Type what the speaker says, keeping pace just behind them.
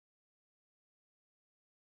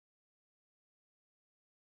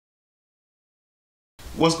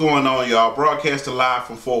What's going on, y'all? Broadcasting live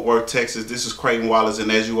from Fort Worth, Texas. This is Creighton Wallace,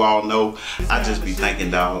 and as you all know, I just be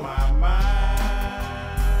thinking, dog.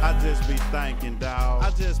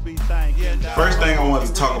 First thing I wanted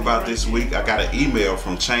to talk about this week, I got an email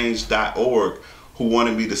from change.org who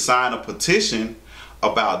wanted me to sign a petition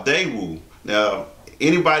about daewoo. Now,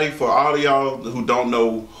 anybody, for all of y'all who don't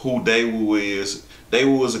know who daewoo is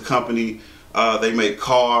a company. They make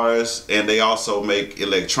cars and they also make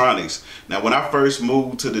electronics. Now, when I first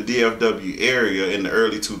moved to the DFW area in the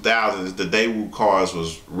early 2000s, the daewoo cars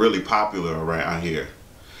was really popular around here.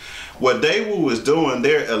 What daewoo is doing,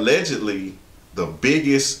 they're allegedly the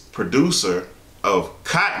biggest producer of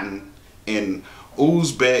cotton in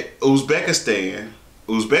Uzbekistan.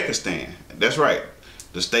 That's right,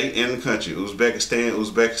 the state in the country,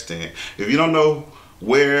 Uzbekistan. If you don't know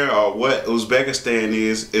where or what Uzbekistan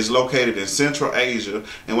is, it's located in Central Asia.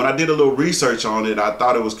 And when I did a little research on it, I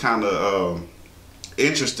thought it was kind of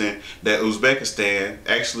interesting that Uzbekistan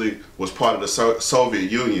actually was part of the Soviet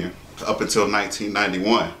Union up until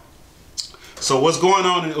 1991. So what's going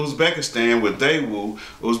on in Uzbekistan with daewoo?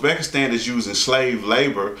 Uzbekistan is using slave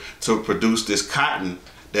labor to produce this cotton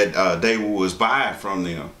that daewoo is buying from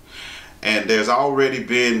them. And there's already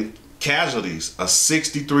been casualties. A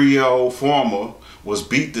 63-year-old farmer was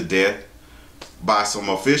beat to death by some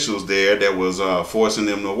officials there that was forcing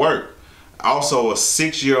them to work. Also, a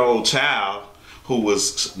 6-year-old child who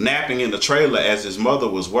was napping in the trailer as his mother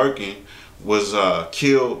was working was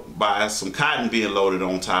killed by some cotton being loaded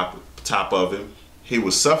on top of him. He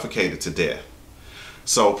was suffocated to death.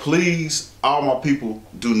 So please, all my people,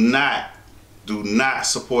 do not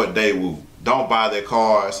support daewoo. Don't buy their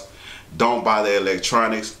cars. Don't buy their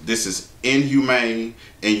electronics. This is inhumane,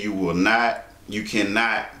 and you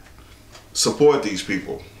cannot support these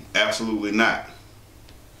people. Absolutely not.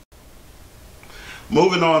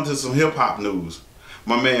 Moving on to some hip-hop news.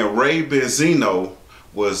 My man Ray Benzino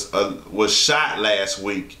was shot last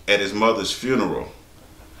week at his mother's funeral.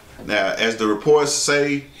 Now, as the reports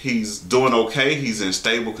say, he's doing okay. He's in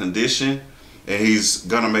stable condition, and he's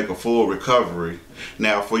gonna make a full recovery.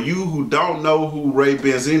 Now, for you who don't know who Ray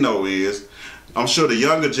Benzino is, I'm sure the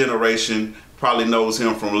younger generation probably knows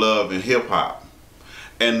him from Love and Hip Hop.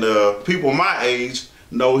 And people my age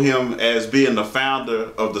know him as being the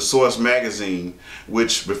founder of the Source magazine,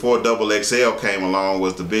 which before XXL came along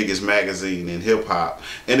was the biggest magazine in hip hop.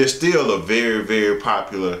 And it's still a very, very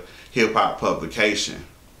popular hip hop publication.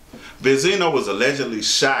 Benzino was allegedly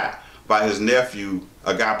shot by his nephew,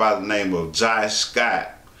 a guy by the name of Josh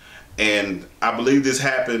Scott. And I believe this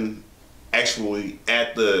happened actually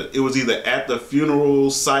it was either at the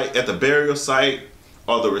funeral site, at the burial site,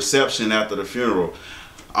 or the reception after the funeral.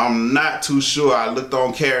 I'm not too sure. I looked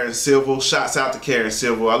on Karen Civil, shouts out to Karen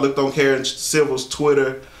Civil. I looked on Karen Civil's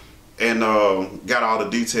Twitter and got all the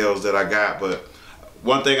details that I got. But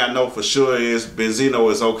one thing I know for sure is Benzino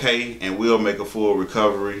is okay and will make a full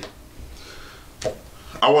recovery.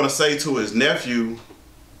 I want to say to his nephew,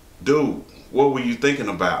 dude, what were you thinking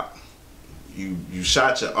about? You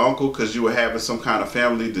shot your uncle because you were having some kind of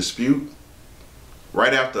family dispute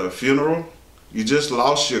right after a funeral? You just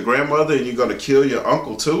lost your grandmother and you're going to kill your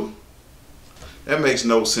uncle too? That makes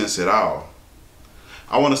no sense at all.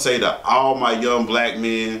 I want to say to all my young black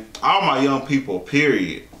men, all my young people,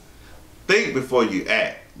 period, think before you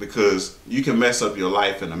act, because you can mess up your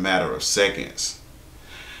life in a matter of seconds.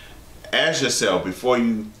 Ask yourself before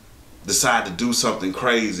you decide to do something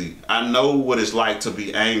crazy. I know what it's like to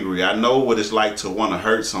be angry. I know what it's like to want to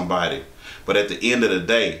hurt somebody. But at the end of the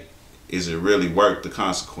day, is it really worth the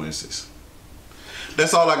consequences?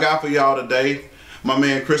 That's all I got for y'all today. My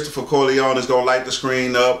man Christopher Corleone is going to light the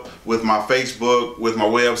screen up with my Facebook, with my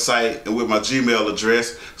website, and with my Gmail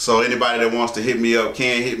address. So anybody that wants to hit me up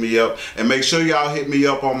can hit me up. And make sure y'all hit me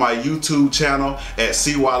up on my YouTube channel at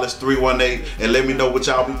cwallace318 and let me know what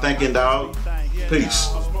y'all be thinking, dog. Peace.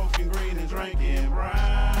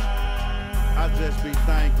 I just be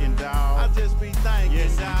thinking, dawg. I just be thinking,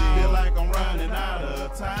 yes, dawg. Feel like I'm running out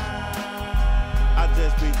of time. I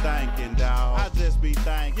just be thinking, dawg. I just be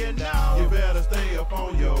thinking, dawg. You better stay up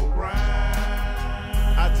on your grind.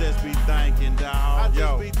 I just be thinking, dawg. I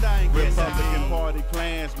just be thinking, Republican Party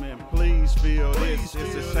Klansmen, please feel this.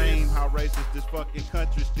 It's a shame how racist this fucking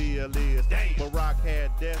country still is. Barack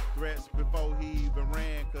had death threats before he even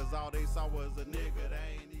ran, cause all they saw was a nigga that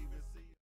ain't even